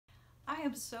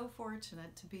am so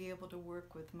fortunate to be able to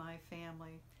work with my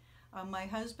family. My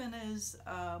husband is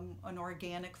an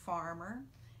organic farmer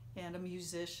and a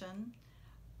musician.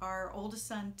 Our oldest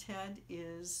son, Ted,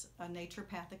 is a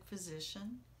naturopathic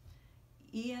physician.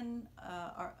 Ian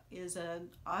is an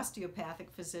osteopathic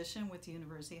physician with the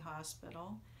University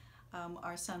Hospital.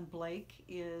 Our son Blake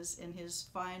is in his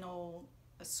final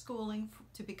schooling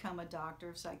to become a doctor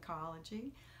of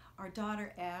psychology. Our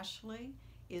daughter Ashley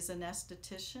is an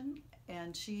esthetician,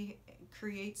 and she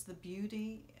creates the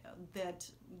beauty that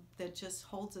just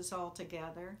holds us all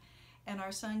together. And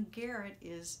our son Garrett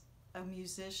is a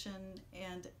musician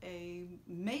and a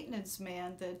maintenance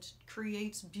man that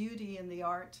creates beauty in the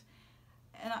art.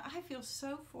 And I feel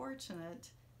so fortunate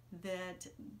that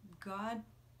God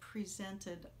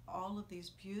presented all of these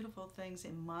beautiful things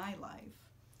in my life.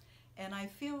 And I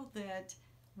feel that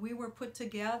we were put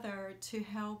together to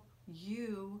help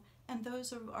you and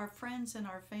those of our friends and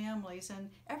our families, and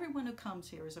everyone who comes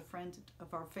here is a friend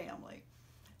of our family.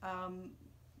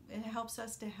 It helps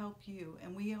us to help you,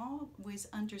 and we always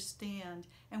understand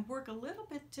and work a little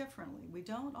bit differently. We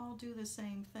don't all do the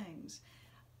same things.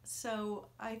 So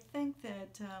I think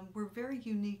that we're very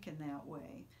unique in that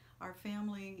way. Our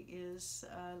family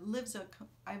lives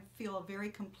I feel, a very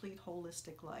complete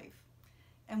holistic life.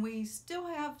 And we still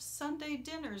have Sunday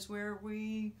dinners where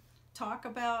we talk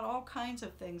about all kinds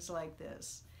of things like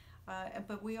this.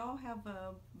 But we all have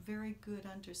a very good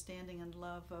understanding and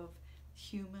love of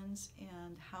humans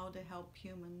and how to help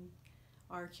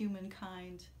our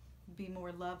humankind be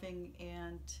more loving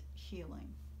and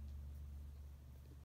healing.